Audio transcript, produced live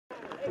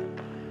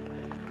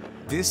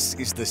This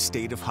is the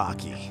state of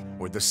hockey,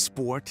 where the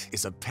sport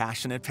is a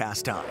passionate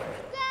pastime.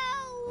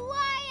 So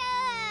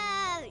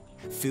wild!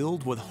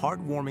 Filled with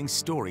heartwarming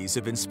stories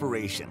of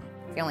inspiration.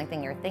 The only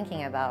thing you're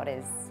thinking about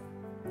is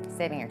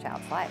saving your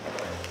child's life.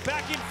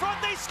 Back in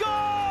front, they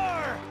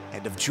score!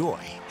 And of joy.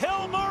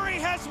 Hill Murray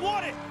has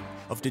won it!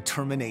 Of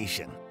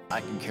determination.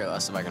 I can care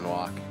less if I can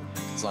walk,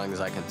 as long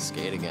as I can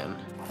skate again.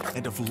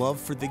 And of love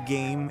for the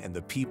game and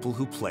the people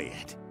who play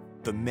it.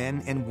 The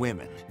men and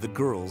women, the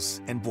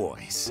girls and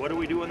boys. What do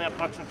we do when that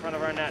puck's in front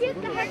of our net?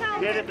 Get the heck out.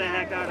 Get it the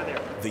heck out of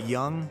there. The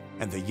young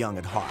and the young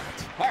at heart.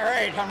 All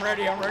right, I'm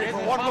ready for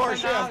one more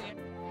shift.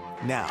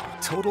 Now,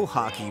 Total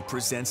Hockey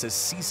presents a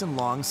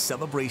season-long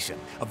celebration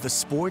of the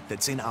sport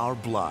that's in our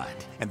blood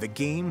and the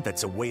game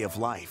that's a way of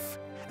life.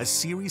 A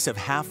series of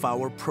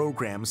half-hour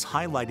programs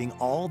highlighting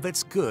all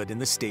that's good in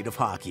the state of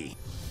hockey.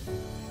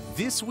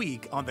 This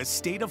week on the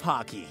State of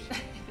Hockey,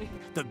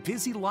 the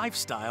busy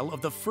lifestyle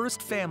of the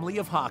first family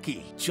of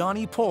hockey,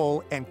 Johnny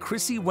Pohl and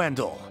Chrissy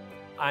Wendell.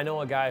 I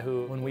know a guy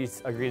who, when we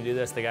agreed to do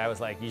this, the guy was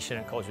like, you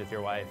shouldn't coach with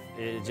your wife.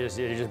 You're just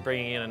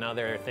bringing in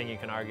another thing you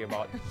can argue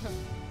about.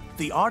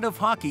 The art of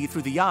hockey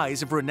through the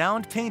eyes of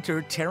renowned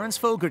painter Terrence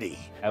Fogarty.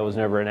 I was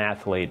never an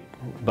athlete,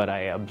 but I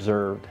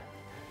observed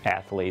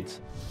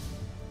athletes.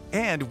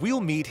 And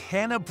we'll meet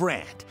Hannah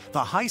Brandt,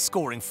 the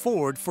high-scoring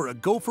forward for a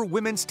Gopher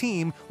women's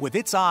team with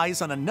its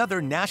eyes on another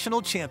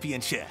national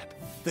championship.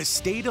 The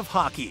State of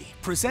Hockey,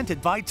 presented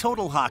by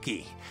Total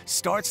Hockey,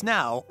 starts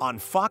now on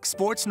Fox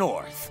Sports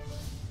North.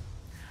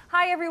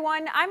 Hi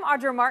everyone, I'm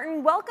Audra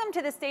Martin. Welcome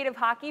to the State of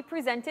Hockey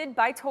presented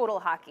by Total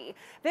Hockey.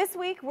 This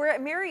week we're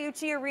at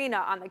Mariucci Arena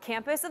on the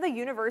campus of the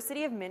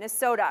University of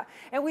Minnesota.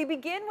 And we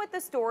begin with the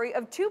story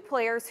of two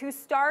players who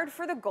starred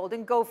for the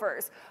Golden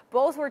Gophers.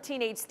 Both were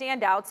teenage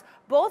standouts,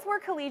 both were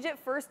collegiate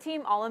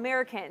first-team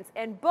All-Americans,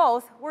 and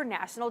both were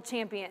national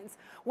champions.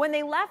 When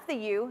they left the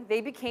U,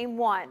 they became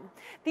one.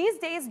 These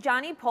days,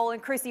 Johnny Pohl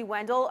and Chrissy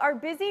Wendell are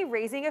busy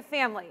raising a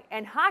family,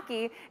 and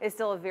hockey is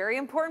still a very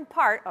important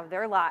part of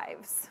their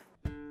lives.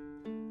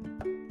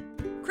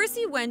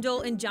 Chrissy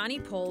Wendell and Johnny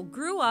Pohl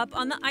grew up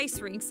on the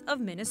ice rinks of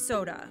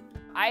Minnesota.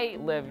 I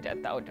lived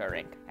at the outdoor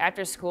rink.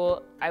 After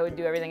school, I would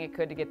do everything I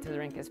could to get to the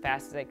rink as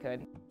fast as I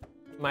could.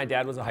 My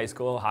dad was a high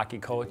school hockey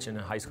coach and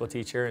a high school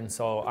teacher, and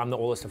so I'm the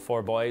oldest of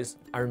four boys.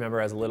 I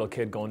remember as a little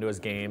kid going to his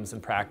games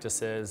and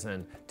practices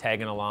and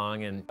tagging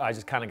along, and I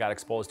just kind of got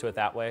exposed to it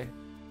that way.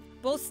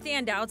 Both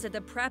standouts at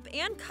the prep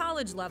and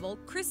college level,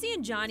 Chrissy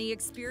and Johnny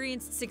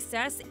experienced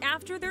success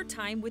after their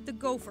time with the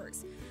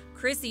Gophers.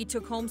 Chrissy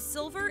took home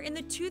silver in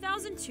the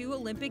 2002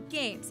 Olympic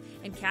Games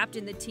and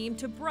captained the team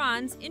to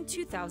bronze in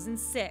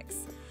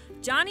 2006.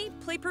 Johnny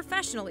played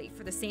professionally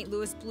for the St.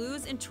 Louis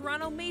Blues and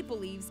Toronto Maple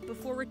Leafs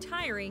before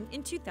retiring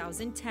in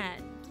 2010.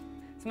 Some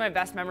of my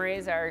best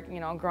memories are,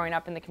 growing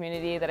up in the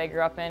community that I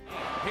grew up in.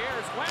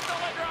 Here's Wendell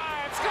and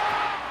drive,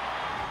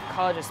 score!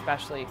 College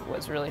especially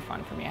was really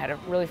fun for me. I had a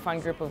really fun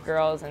group of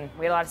girls and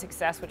we had a lot of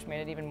success, which made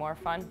it even more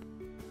fun.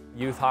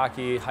 Youth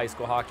hockey, high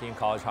school hockey, and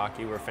college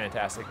hockey were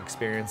fantastic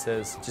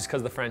experiences just because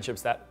of the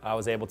friendships that I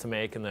was able to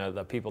make and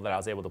the people that I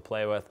was able to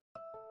play with.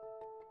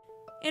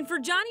 And for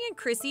Johnny and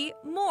Chrissy,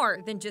 more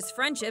than just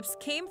friendships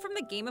came from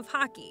the game of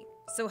hockey.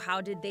 So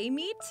how did they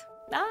meet?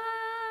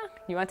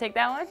 You want to take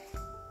that one?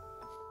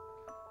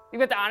 You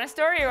got the honest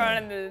story or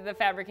on the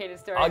fabricated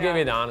story? I'll give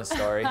you the honest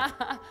story.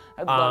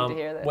 I'd love to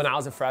hear this. When I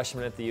was a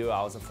freshman at the U,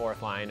 I was a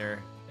fourth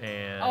liner.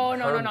 And oh,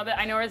 no.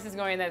 I know where this is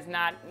going. That's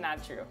not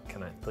true.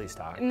 Can I please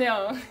talk?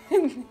 No.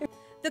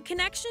 The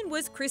connection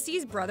was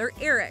Chrissy's brother,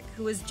 Eric,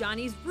 who was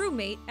Johnny's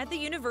roommate at the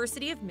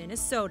University of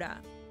Minnesota.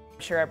 I'm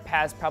sure our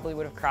paths probably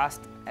would have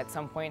crossed at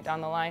some point down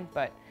the line,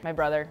 but my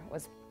brother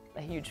was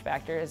a huge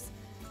factor, as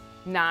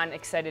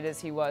non-excited as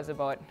he was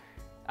about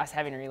us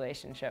having a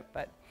relationship,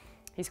 but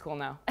he's cool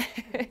now.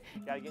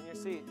 Gotta get in your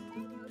seat.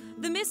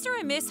 The Mr.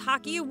 and Miss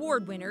Hockey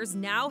Award winners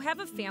now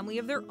have a family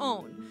of their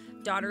own.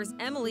 Daughters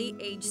Emily,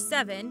 age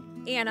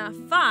 7, Anna,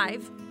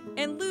 5,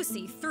 and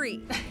Lucy,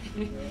 3.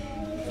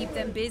 Keep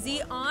them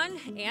busy on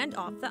and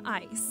off the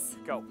ice.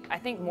 Go. I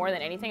think more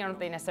than anything, I don't think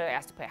they necessarily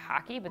asked to play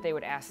hockey, but they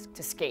would ask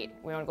to skate.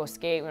 We want to go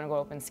skate, we want to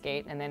go up and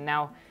skate, and then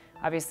now,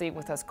 obviously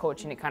with us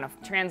coaching, it kind of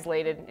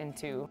translated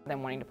into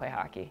them wanting to play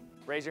hockey.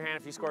 Raise your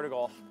hand if you scored a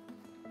goal.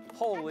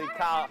 Holy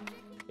cow.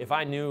 If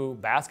I knew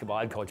basketball,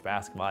 I'd coach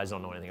basketball. I just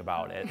don't know anything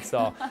about it.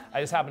 So I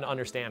just happen to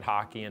understand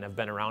hockey and have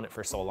been around it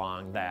for so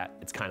long that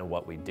it's kind of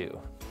what we do.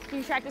 Can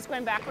you practice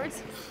going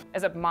backwards?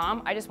 As a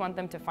mom, I just want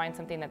them to find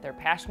something that they're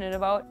passionate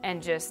about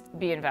and just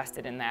be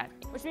invested in that.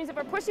 Which means if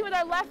we're pushing with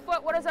our left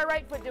foot, what is our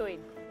right foot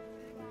doing?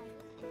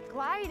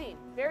 Gliding.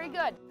 Very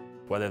good.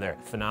 Whether they're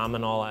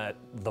phenomenal at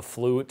the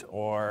flute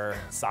or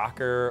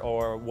soccer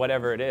or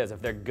whatever it is,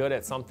 if they're good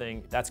at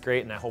something, that's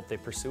great and I hope they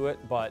pursue it.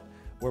 But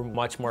we're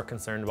much more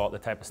concerned about the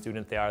type of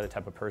student they are, the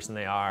type of person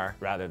they are,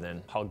 rather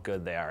than how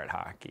good they are at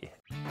hockey.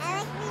 I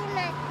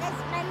like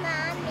being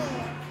my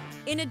mommy.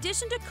 In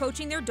addition to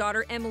coaching their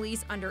daughter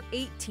Emily's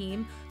under-8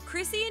 team,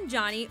 Chrissy and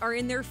Johnny are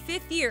in their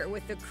 5th year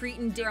with the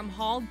Cretin-Derham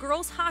Hall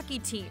girls hockey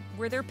team,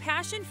 where their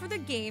passion for the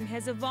game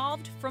has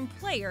evolved from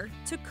player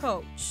to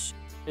coach.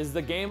 Is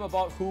the game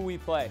about who we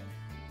play?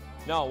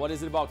 No, what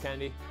is it about,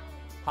 Kennedy?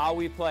 How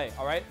we play,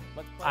 all right?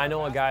 I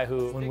know a guy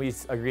who, when we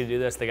agreed to do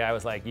this, the guy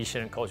was like, you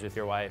shouldn't coach with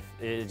your wife.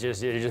 You're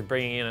just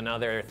bringing in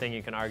another thing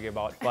you can argue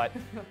about. But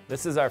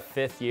this is our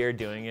 5th year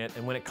doing it,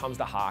 and when it comes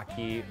to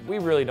hockey, we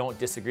really don't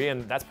disagree,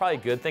 and that's probably a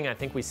good thing. I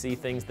think we see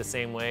things the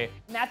same way.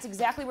 And that's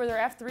exactly where their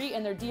F3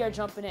 and their D are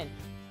jumping in.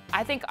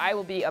 I think I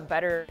will be a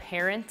better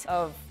parent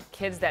of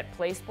kids that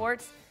play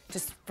sports,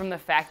 just from the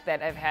fact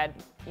that I've had,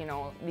 you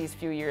know, these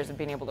few years of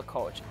being able to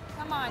coach.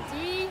 Come on,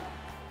 D.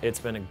 It's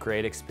been a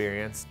great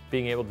experience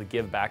being able to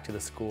give back to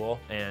the school,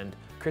 and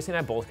Chrissy and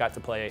I both got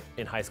to play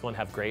in high school and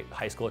have great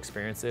high school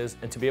experiences,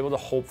 and to be able to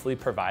hopefully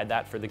provide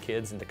that for the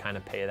kids and to kind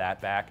of pay that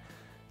back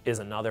is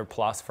another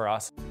plus for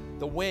us.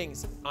 The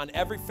wings on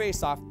every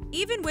faceoff.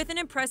 Even with an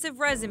impressive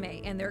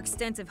resume and their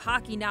extensive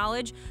hockey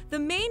knowledge, the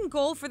main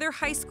goal for their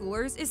high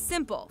schoolers is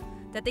simple,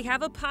 that they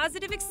have a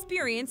positive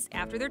experience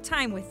after their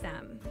time with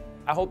them.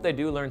 I hope they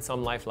do learn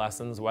some life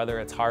lessons, whether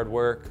it's hard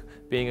work,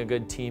 being a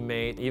good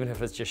teammate, even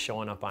if it's just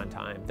showing up on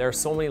time. There are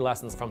so many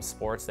lessons from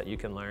sports that you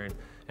can learn,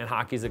 and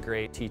hockey's a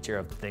great teacher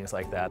of things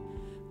like that.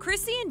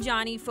 Chrissy and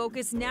Johnny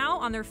focus now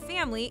on their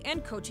family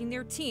and coaching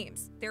their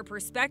teams. Their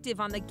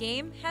perspective on the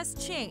game has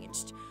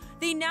changed.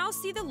 They now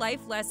see the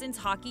life lessons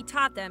hockey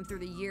taught them through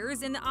the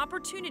years and the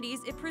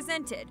opportunities it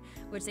presented,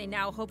 which they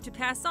now hope to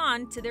pass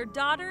on to their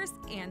daughters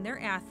and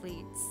their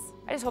athletes.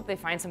 I just hope they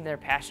find something they're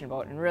passionate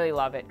about and really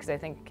love it, because I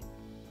think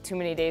too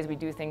many days we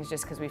do things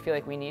just because we feel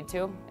like we need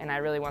to, and I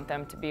really want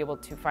them to be able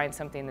to find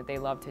something that they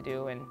love to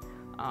do and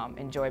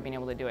enjoy being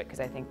able to do it, because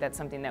I think that's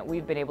something that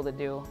we've been able to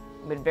do.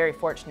 We've been very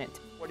fortunate.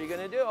 What are you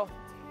gonna do?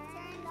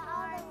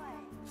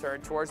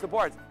 Turn towards the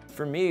boards.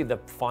 For me, the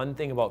fun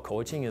thing about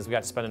coaching is we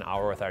got to spend an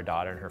hour with our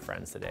daughter and her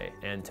friends today,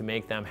 and to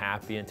make them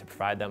happy and to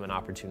provide them an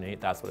opportunity,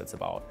 that's what it's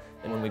about.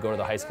 And when we go to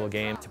the high school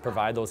game, to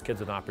provide those kids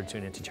with an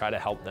opportunity to try to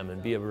help them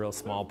and be a real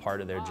small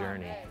part of their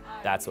journey,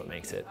 that's what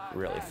makes it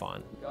really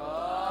fun.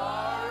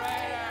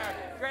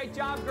 Great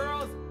job,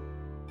 girls.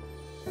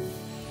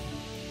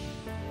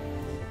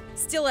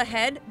 Still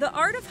ahead, the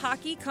art of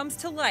hockey comes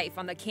to life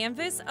on the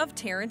canvas of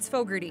Terrence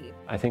Fogarty.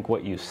 I think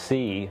what you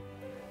see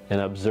and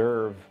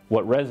observe,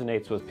 what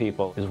resonates with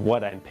people, is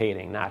what I'm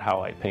painting, not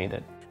how I paint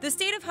it. The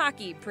State of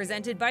Hockey,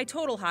 presented by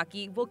Total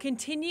Hockey, will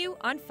continue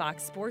on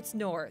Fox Sports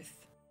North.